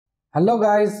Hello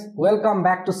guys, welcome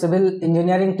back to Civil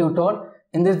Engineering Tutor.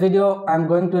 In this video, I am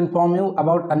going to inform you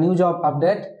about a new job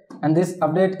update, and this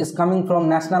update is coming from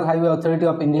National Highway Authority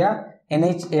of India,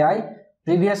 NHAI.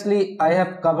 Previously, I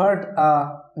have covered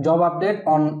a job update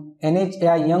on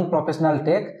NHAI Young Professional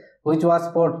Tech, which was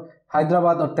for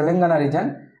Hyderabad or Telangana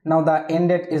region. Now the end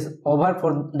date is over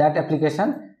for that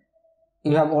application.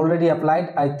 You have already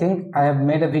applied. I think I have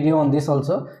made a video on this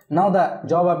also. Now the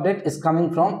job update is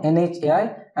coming from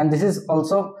NHAI, and this is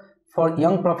also for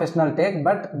young professional tech,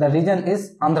 but the region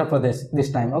is Andhra Pradesh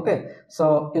this time. Okay,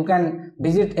 so you can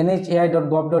visit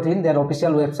nhai.gov.in, their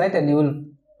official website, and you will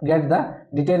get the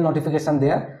detailed notification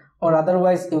there, or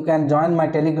otherwise you can join my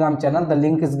Telegram channel. The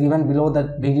link is given below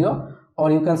the video,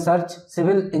 or you can search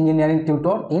Civil Engineering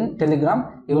Tutor in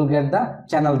Telegram. You will get the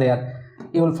channel there.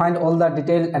 You will find all the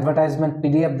detailed advertisement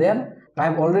PDF there. I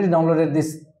have already downloaded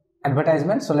this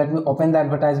advertisement, so let me open the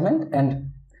advertisement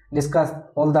and discuss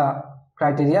all the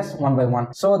criteria one by one.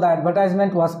 So the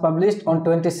advertisement was published on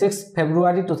 26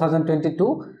 February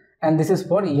 2022, and this is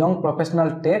for young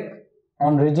professional tech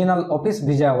on regional office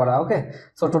Vijayawada. Okay,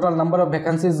 so total number of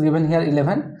vacancies given here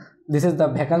 11. This is the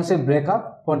vacancy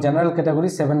breakup. For general category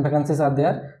 7 vacancies are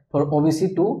there, for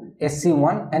OBC 2, SC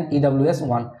 1 and EWS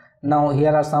 1. Now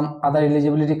here are some other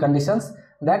eligibility conditions,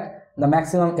 that the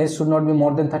maximum age should not be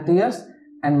more than 30 years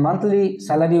and monthly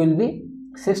salary will be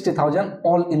 60,000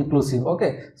 all inclusive.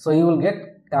 Okay, so you will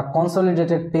get a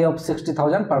consolidated pay of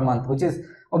 60,000 per month, which is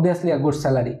obviously a good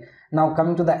salary. Now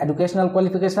coming to the educational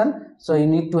qualification, so you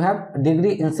need to have a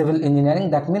degree in civil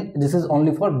engineering. That means this is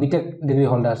only for BTech degree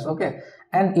holders. Okay,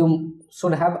 and you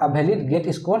should have a valid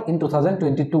GATE score in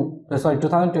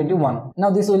 2021.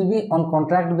 Now this will be on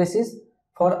contract basis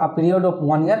for a period of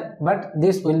 1 year, but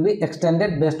this will be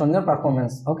extended based on your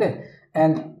performance. Okay,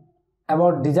 and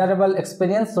about desirable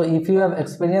experience, so if you have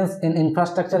experience in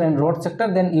infrastructure and road sector,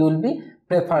 then you will be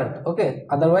preferred. Okay,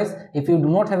 otherwise if you do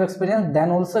not have experience,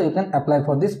 then also you can apply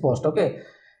for this post. Okay,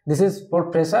 this is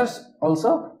for freshers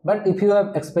also, but if you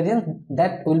have experience,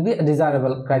 that will be a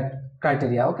desirable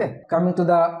criteria. Okay, coming to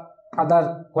the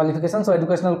other qualifications, so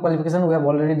educational qualification we have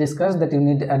already discussed, that you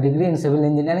need a degree in civil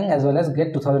engineering as well as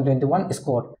GATE 2021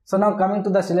 score. So now coming to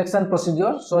the selection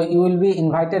procedure, so you will be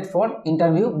invited for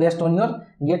interview based on your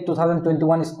GATE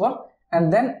 2021 score,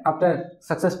 and then after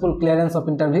successful clearance of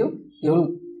interview, you will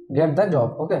get the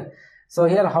job. Okay, so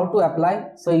here how to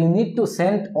apply. So you need to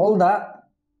send all the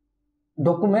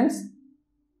documents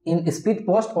in speed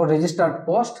post or registered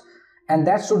post, and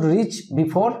that should reach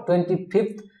before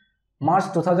 25th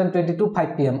March 2022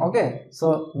 5 PM. Okay,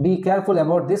 so be careful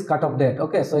about this cutoff date.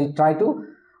 Okay, so you try to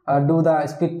do the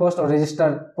speed post or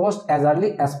registered post as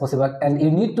early as possible, and you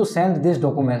need to send these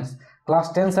documents: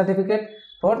 class 10 certificate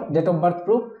for date of birth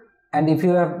proof, and if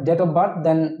you have date of birth,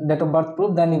 then date of birth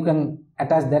proof, then you can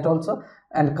attach that also,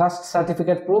 and caste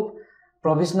certificate proof,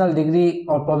 provisional degree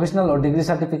or provisional or degree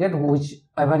certificate,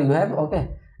 whichever you have.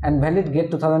 Okay, and valid GATE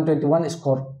 2021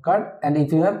 scorecard, and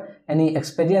if you have any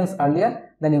experience earlier,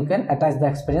 then you can attach the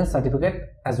experience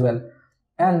certificate as well.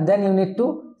 And then you need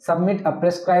to submit a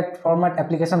prescribed format.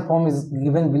 Application form is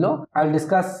given below. I will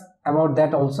discuss about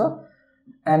that also,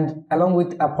 and along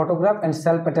with a photograph and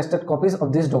self-attested copies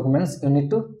of these documents, you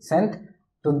need to send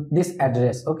to this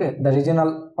address. Okay, the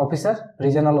regional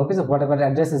office, whatever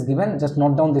address is given, just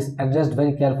note down this address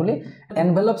very carefully.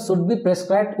 Envelope should be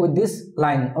prescribed with this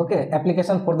line. Okay,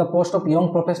 application for the post of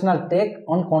young professional tech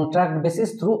on contract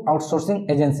basis through outsourcing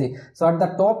agency. So at the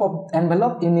top of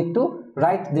envelope, you need to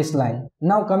write this line.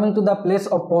 Now coming to the place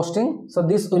of posting, so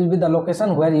this will be the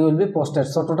location where you will be posted.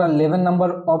 So total 11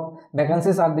 number of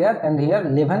vacancies are there, and here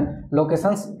 11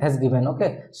 locations has given.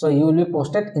 Okay, so you will be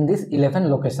posted in this 11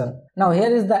 location. Now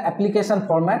here is the application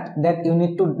format that you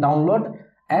need to download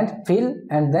and fill,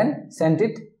 and then send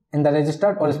it in the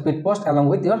registered or speed post along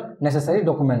with your necessary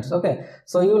documents. Okay,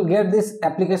 so you will get this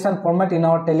application format in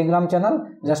our Telegram channel.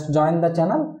 Just join the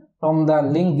channel from the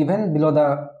link given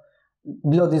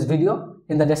below this video.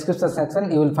 In the description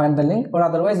section you will find the link, or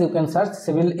otherwise you can search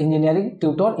Civil Engineering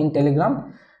Tutor in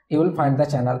Telegram. You will find the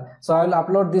channel. So I will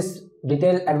upload this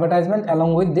detailed advertisement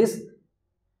along with this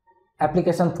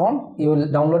application form. You will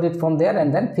download it from there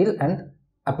and then fill and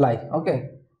apply.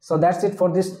 Okay, so that's it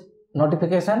for this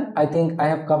notification. I think I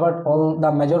have covered all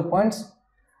the major points.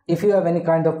 If you have any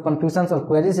kind of confusions or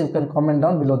queries, you can comment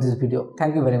down below this video.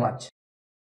 Thank you very much.